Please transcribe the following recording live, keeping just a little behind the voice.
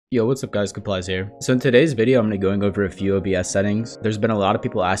Yo, what's up guys, Complies here. So in today's video, I'm going to be going over a few OBS settings. There's been a lot of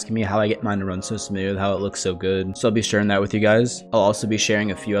people asking me how I get mine to run so smooth, how it looks so good. So I'll be sharing that with you guys. I'll also be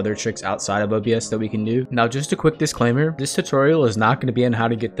sharing a few other tricks outside of OBS that we can do. Now, just a quick disclaimer, this tutorial is not going to be on how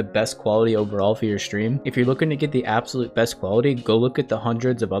to get the best quality overall for your stream. If you're looking to get the absolute best quality, go look at the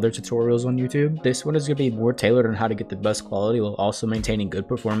hundreds of other tutorials on YouTube. This one is going to be more tailored on how to get the best quality while also maintaining good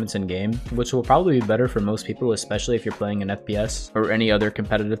performance in game, which will probably be better for most people, especially if you're playing an FPS or any other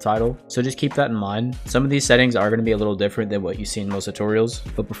competitive title. So just keep that in mind. Some of these settings are going to be a little different than what you see in most tutorials,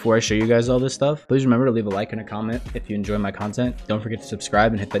 but before I show you guys all this stuff, please remember to leave a like and a comment if you enjoy my content. Don't forget to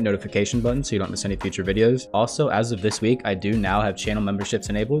subscribe and hit that notification button so you don't miss any future videos. Also, as of this week, I do now have channel memberships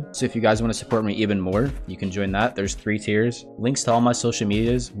enabled, so if you guys want to support me even more, you can join that. There's 3 tiers. Links to all my social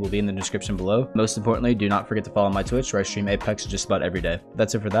medias will be in the description below. Most importantly, do not forget to follow my Twitch, where I stream Apex just about every day.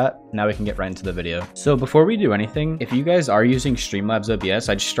 That's it for that. Now we can get right into the video. So before we do anything, if you guys are using Streamlabs OBS,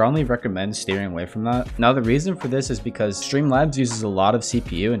 I'd strongly recommend steering away from that. Now the reason for this is because Streamlabs uses a lot of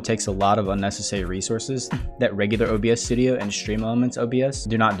CPU and takes a lot of unnecessary resources that regular OBS Studio and Stream Elements OBS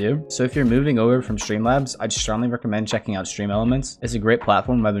do not do. So if you're moving over from Streamlabs, I'd strongly recommend checking out Stream Elements. It's a great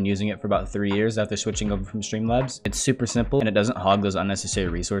platform. I've been using it for about 3 years after switching over from Streamlabs. It's super simple and it doesn't hog those unnecessary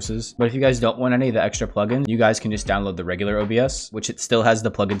resources. But if you guys don't want any of the extra plugins, you guys can just download the regular OBS, which it still has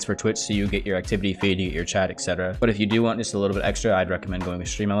the plugins for Twitch, so you get your activity feed, you get your chat, etc. But if you do want just a little bit extra, I'd recommend going with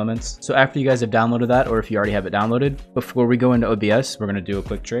Stream Elements. So after you guys have downloaded that, or if you already have it downloaded, before we go into OBS, we're going to do a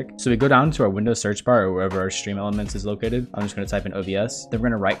quick trick. So we go down to our Windows search bar or wherever our Stream Elements is located. I'm just going to type in OBS. Then we're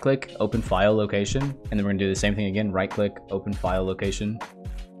going to right click, open file location, and then we're going to do the same thing again, right click, open file location.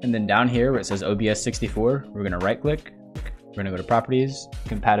 And then down here where it says OBS 64, we're going to right click. We're going to go to properties,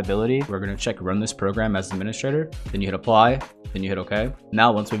 compatibility. We're going to check run this program as administrator. Then you hit apply. Then you hit OK.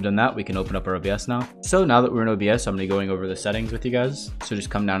 Now, once we've done that, we can open up our OBS now. So now that we're in OBS, I'm going to be going over the settings with you guys. So just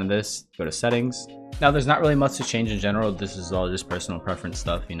come down to this, go to settings. Now, there's not really much to change in general. This is all just personal preference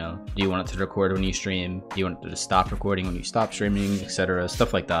stuff, you know. Do you want it to record when you stream? Do you want it to stop recording when you stop streaming, etc.?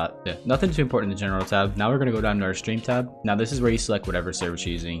 Stuff like that. Yeah, nothing too important in the general tab. Now we're going to go down to our stream tab. Now, this is where you select whatever server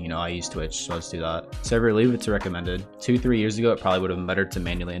you're using. You know, I use Twitch, so let's do that. Server, leave it to recommended. 2-3 years ago, it probably would have been better to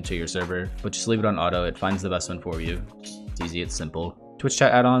manually enter your server, but just leave it on auto. It finds the best one for you. It's easy, it's simple. Twitch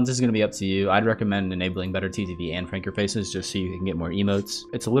chat add-ons, this is going to be up to you. I'd recommend enabling better TTV and franker faces just so you can get more emotes.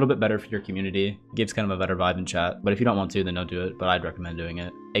 It's a little bit better for your community. It gives kind of a better vibe in chat, but if you don't want to, then don't do it, but I'd recommend doing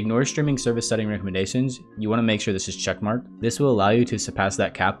it. Ignore streaming service setting recommendations. You want to make sure this is checkmarked. This will allow you to surpass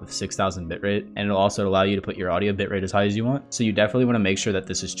that cap of 6,000 bitrate, and it'll also allow you to put your audio bitrate as high as you want. So you definitely want to make sure that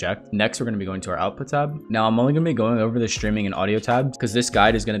this is checked. Next, we're going to be going to our output tab. Now, I'm only going to be going over the streaming and audio tabs because this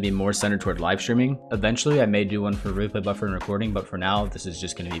guide is going to be more centered toward live streaming. Eventually, I may do one for replay, buffer, and recording, but for now, this is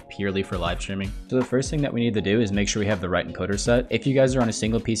just going to be purely for live streaming. So the first thing that we need to do is make sure we have the right encoder set. If you guys are on a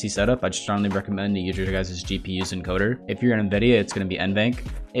single PC setup, I'd strongly recommend to use your guys' GPU's encoder. If you're on NVIDIA, it's going to be NVENC.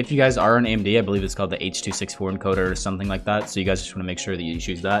 If you guys are on AMD, I believe it's called the H.264 encoder or something like that. So you guys just want to make sure that you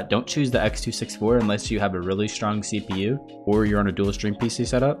choose that. Don't choose the X.264 unless you have a really strong CPU or you're on a dual stream PC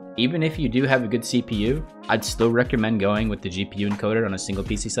setup. Even if you do have a good CPU, I'd still recommend going with the GPU encoder on a single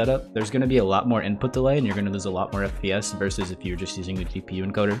PC setup. There's going to be a lot more input delay and you're going to lose a lot more FPS versus if you're just using the GPU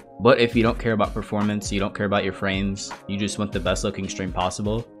encoder. But if you don't care about performance, you don't care about your frames, you just want the best looking stream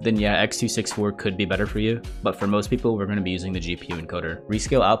possible, then yeah, X.264 could be better for you. But for most people, we're going to be using the GPU encoder.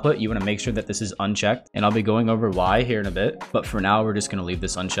 Rescale output, you want to make sure that this is unchecked, and I'll be going over why here in a bit, but for now we're just going to leave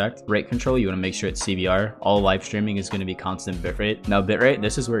this unchecked. Rate control, you want to make sure it's CBR. All live streaming is going to be constant bitrate. Now bitrate,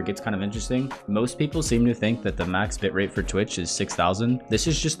 this is where it gets kind of interesting. Most people seem to think that the max bitrate for Twitch is 6,000. This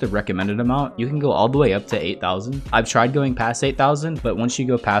is just the recommended amount. You can go all the way up to 8,000. I've tried going past 8,000, but once you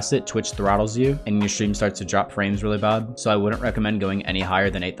go past it, Twitch throttles you and your stream starts to drop frames really bad. So I wouldn't recommend going any higher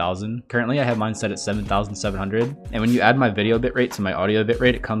than 8,000. Currently I have mine set at 7,700, and when you add my video bitrate to my audio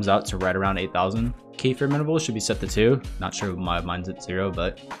bitrate, it comes out to right around 8,000. Keyframe interval should be set to 2. Not sure why mine's at 0,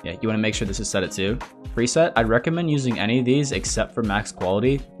 but yeah, you want to make sure this is set at 2. Preset, I'd recommend using any of these except for max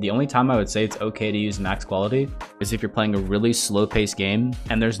quality. The only time I would say it's okay to use max quality is if you're playing a really slow paced game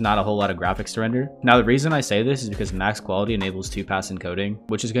and there's not a whole lot of graphics to render. Now, the reason I say this is because max quality enables 2-pass encoding,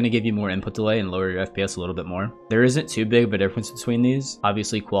 which is going to give you more input delay and lower your FPS a little bit more. There isn't too big of a difference between these.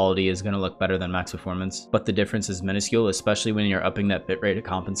 Obviously, quality is going to look better than max performance, but the difference is minuscule, especially when you're upping that bitrate to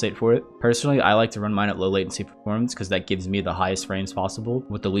compensate for it. Personally, I like to run run mine at low latency performance because that gives me the highest frames possible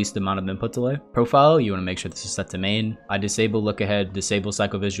with the least amount of input delay. Profile, you want to make sure this is set to main. I disable look ahead, disable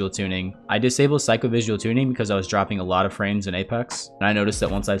psychovisual tuning. I disable psychovisual tuning because I was dropping a lot of frames in Apex, and I noticed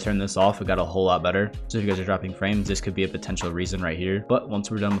that once I turned this off, it got a whole lot better. So if you guys are dropping frames, this could be a potential reason right here. But once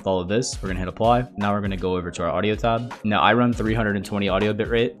we're done with all of this, we're gonna hit apply. Now we're gonna go over to our audio tab. Now I run 320 audio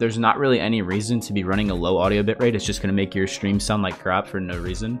bitrate. There's not really any reason to be running a low audio bitrate. It's just gonna make your stream sound like crap for no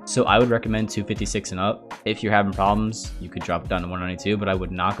reason. So I would recommend 256 and up. If you're having problems, you could drop it down to 192, but I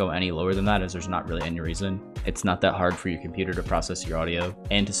would not go any lower than that as there's not really any reason. It's not that hard for your computer to process your audio,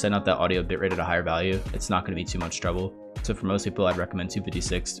 and to send out that audio bitrate at a higher value, it's not gonna be too much trouble. So for most people, I'd recommend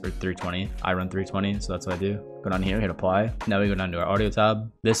 256 or 320. I run 320, so that's what I do. Go down here, hit apply. Now we go down to our audio tab.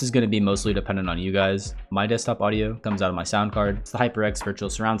 This is going to be mostly dependent on you guys. My desktop audio comes out of my sound card. It's the HyperX virtual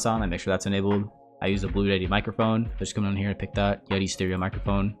surround sound. I make sure that's enabled. I use a Blue Yeti microphone. Just come down here and pick that Yeti stereo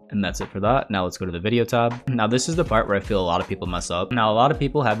microphone. And that's it for that. Now let's go to the video tab. Now this is the part where I feel a lot of people mess up. Now a lot of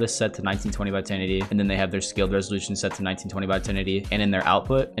people have this set to 1920 by 1080, and then they have their scaled resolution set to 1920 by 1080, and in their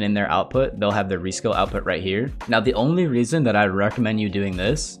output, they'll have their rescale output right here. Now the only reason that I recommend you doing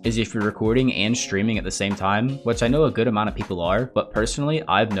this is if you're recording and streaming at the same time, which I know a good amount of people are, but personally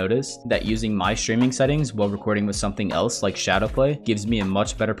I've noticed that using my streaming settings while recording with something else like Shadowplay gives me a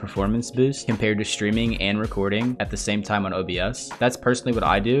much better performance boost compared to streaming and recording at the same time on OBS. That's personally what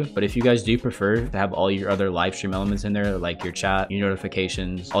I do, but if you guys do prefer to have all your other live stream elements in there, like your chat, your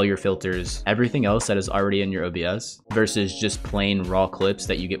notifications, all your filters, everything else that is already in your OBS versus just plain raw clips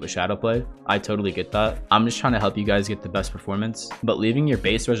that you get with Shadowplay, I totally get that. I'm just trying to help you guys get the best performance, but leaving your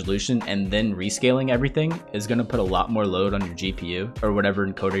base resolution and then rescaling everything is going to put a lot more load on your GPU or whatever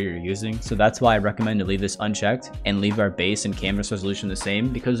encoder you're using. So that's why I recommend to leave this unchecked and leave our base and canvas resolution the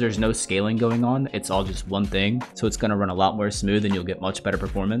same, because there's no scaling going on. It's all just one thing, so it's going to run a lot more smooth and you'll get much better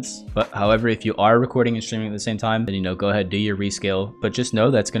performance. But however, if you are recording and streaming at the same time, then go ahead, do your rescale, but just know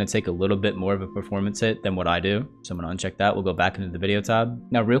that's going to take a little bit more of a performance hit than what I do. So I'm going to uncheck that. We'll go back into the video tab.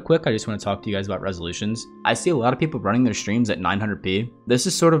 Now real quick, I just want to talk to you guys about resolutions. I see a lot of people running their streams at 900p. This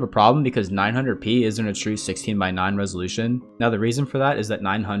is sort of a problem because 900p isn't a true 16:9 resolution. Now the reason for that is that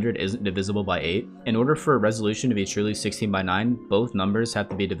 900 isn't divisible by 8. In order for a resolution to be truly 16:9, both numbers have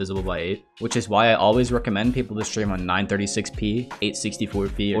to be divisible by 8, which is why I always recommend people to stream on 936p,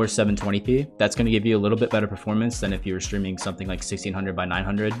 864p, or 720p. That's going to give you a little bit better performance than if you were streaming something like 1600 by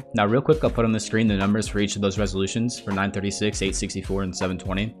 900. Now real quick, I'll put on the screen the numbers for each of those resolutions for 936, 864, and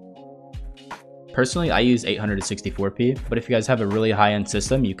 720. Personally, I use 864p, but if you guys have a really high-end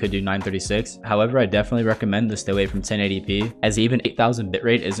system, you could do 936. However, I definitely recommend to stay away from 1080p, as even 8000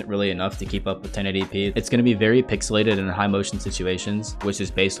 bitrate isn't really enough to keep up with 1080p. It's going to be very pixelated in high motion situations, which is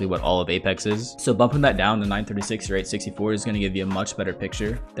basically what all of Apex is. So bumping that down to 936 or 864 is going to give you a much better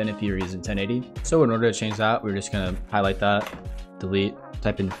picture than if you were using 1080. So in order to change that, we're just going to highlight that, delete,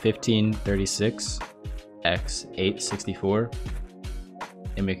 type in 1536 x 864,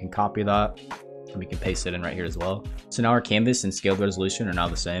 and we can copy that. And we can paste it in right here as well. So now our canvas and scaled resolution are now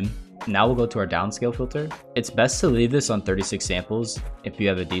the same. Now we'll go to our downscale filter. It's best to leave this on 36 samples if you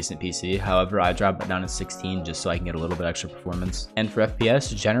have a decent PC. However, I drop it down to 16 just so I can get a little bit extra performance. And for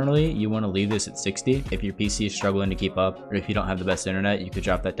FPS, generally you want to leave this at 60 if your PC is struggling to keep up, or if you don't have the best internet, you could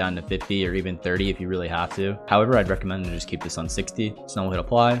drop that down to 50 or even 30 if you really have to. However, I'd recommend to just keep this on 60. So now we'll hit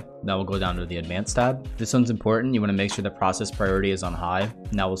apply. Now we'll go down to the advanced tab. This one's important. You want to make sure the process priority is on high.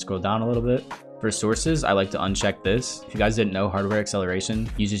 Now we'll scroll down a little bit. For sources, I like to uncheck this. If you guys didn't know, hardware acceleration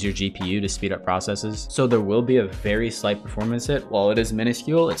uses your GPU to speed up processes. So there will be a very slight performance hit. While it is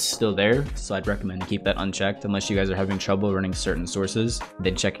minuscule, it's still there. So I'd recommend to keep that unchecked unless you guys are having trouble running certain sources.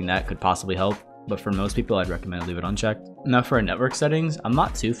 Then checking that could possibly help. But for most people, I'd recommend to leave it unchecked. Now for our network settings, I'm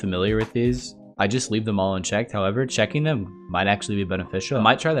not too familiar with these. I just leave them all unchecked. However, checking them might actually be beneficial. I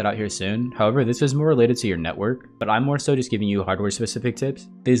might try that out here soon. However, this is more related to your network, but I'm more so just giving you hardware specific tips.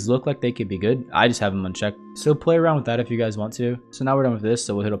 These look like they could be good. I just have them unchecked. So play around with that if you guys want to. So now we're done with this.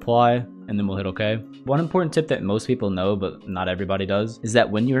 So we'll hit apply and then we'll hit OK. One important tip that most people know, but not everybody does, is that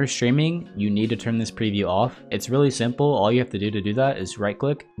when you're streaming, you need to turn this preview off. It's really simple. All you have to do to do that is right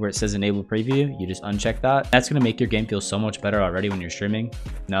click where it says enable preview. You just uncheck that. That's going to make your game feel so much better already when you're streaming.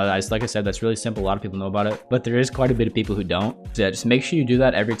 Now, like I said, that's really simple. A lot of people know about it, but there is quite a bit of people who don't. So yeah, just make sure you do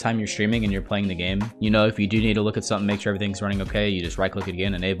that every time you're streaming and you're playing the game. You know, if you do need to look at something, make sure everything's running okay, you just right click it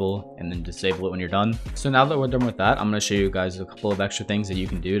again, enable, and then disable it when you're done. So now that we're done with that, I'm going to show you guys a couple of extra things that you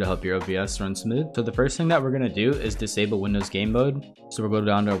can do to help your OBS run smooth. So the first thing that we're going to do is disable Windows game mode. So we'll go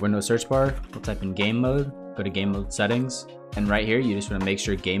down to our Windows search bar, we'll type in game mode, go to game mode settings. And right here, you just want to make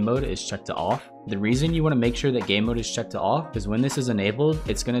sure game mode is checked to off. The reason you want to make sure that game mode is checked to off is when this is enabled,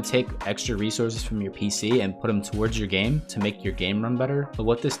 it's going to take extra resources from your PC and put them towards your game to make your game run better. But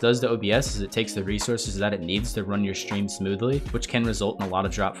what this does to OBS is it takes the resources that it needs to run your stream smoothly, which can result in a lot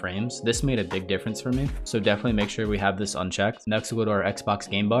of drop frames. This made a big difference for me, so definitely make sure we have this unchecked. Next, we'll go to our Xbox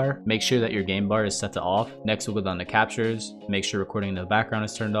game bar. Make sure that your game bar is set to off. Next, we'll go down to captures. Make sure recording in the background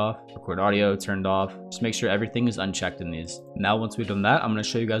is turned off. Record audio turned off. Just make sure everything is unchecked in these. Now, once we've done that, I'm going to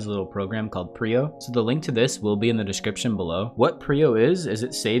show you guys a little program called Prio. So the link to this will be in the description below. What Prio is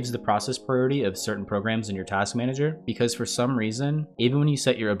it saves the process priority of certain programs in your task manager, because for some reason, even when you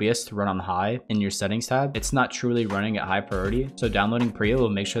set your OBS to run on high in your settings tab, it's not truly running at high priority. So downloading Prio will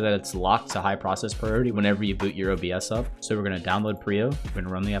make sure that it's locked to high process priority whenever you boot your OBS up. So we're going to download Prio. We're going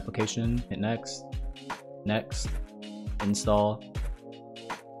to run the application, hit next, install,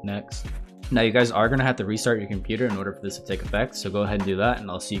 next. Now you guys are going to have to restart your computer in order for this to take effect. So go ahead and do that, and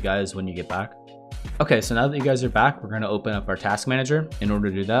I'll see you guys when you get back. Okay, so now that you guys are back, we're going to open up our task manager. In order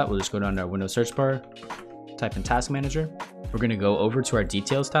to do that, we'll just go down to our Windows search bar, type in task manager. We're going to go over to our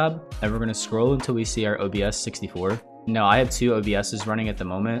details tab, and we're going to scroll until we see our OBS 64. Now I have two OBSs running at the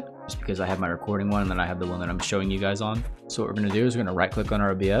moment, just because I have my recording one and then I have the one that I'm showing you guys on. So what we're going to do is we're going to right click on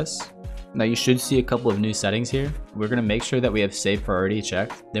our OBS. Now you should see a couple of new settings here. We're going to make sure that we have save priority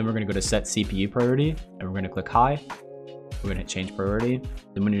checked. Then we're going to go to set CPU priority, and we're going to click high. We're going to hit change priority.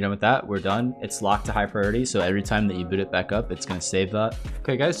 Then when you're done with that, we're done. It's locked to high priority, so every time that you boot it back up, it's going to save that.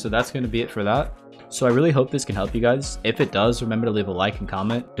 Okay guys, so that's going to be it for that. So I really hope this can help you guys. If it does, remember to leave a like and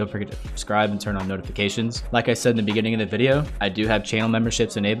comment. Don't forget to subscribe and turn on notifications. Like I said in the beginning of the video, I do have channel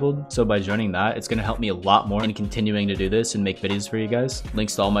memberships enabled. So by joining that, it's going to help me a lot more in continuing to do this and make videos for you guys.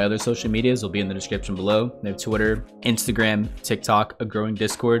 Links to all my other social medias will be in the description below. I have Twitter, Instagram, TikTok, a growing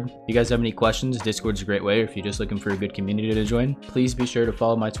Discord. If you guys have any questions, Discord's a great way. If you're just looking for a good community to join, please be sure to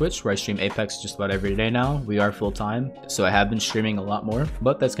follow my Twitch, where I stream Apex just about every day now. We are full time, so I have been streaming a lot more.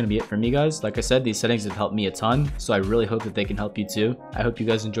 But that's going to be it for me, guys. Like I said, these settings have helped me a ton, so I really hope that they can help you too. I hope you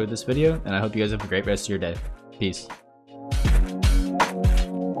guys enjoyed this video, and I hope you guys have a great rest of your day. Peace.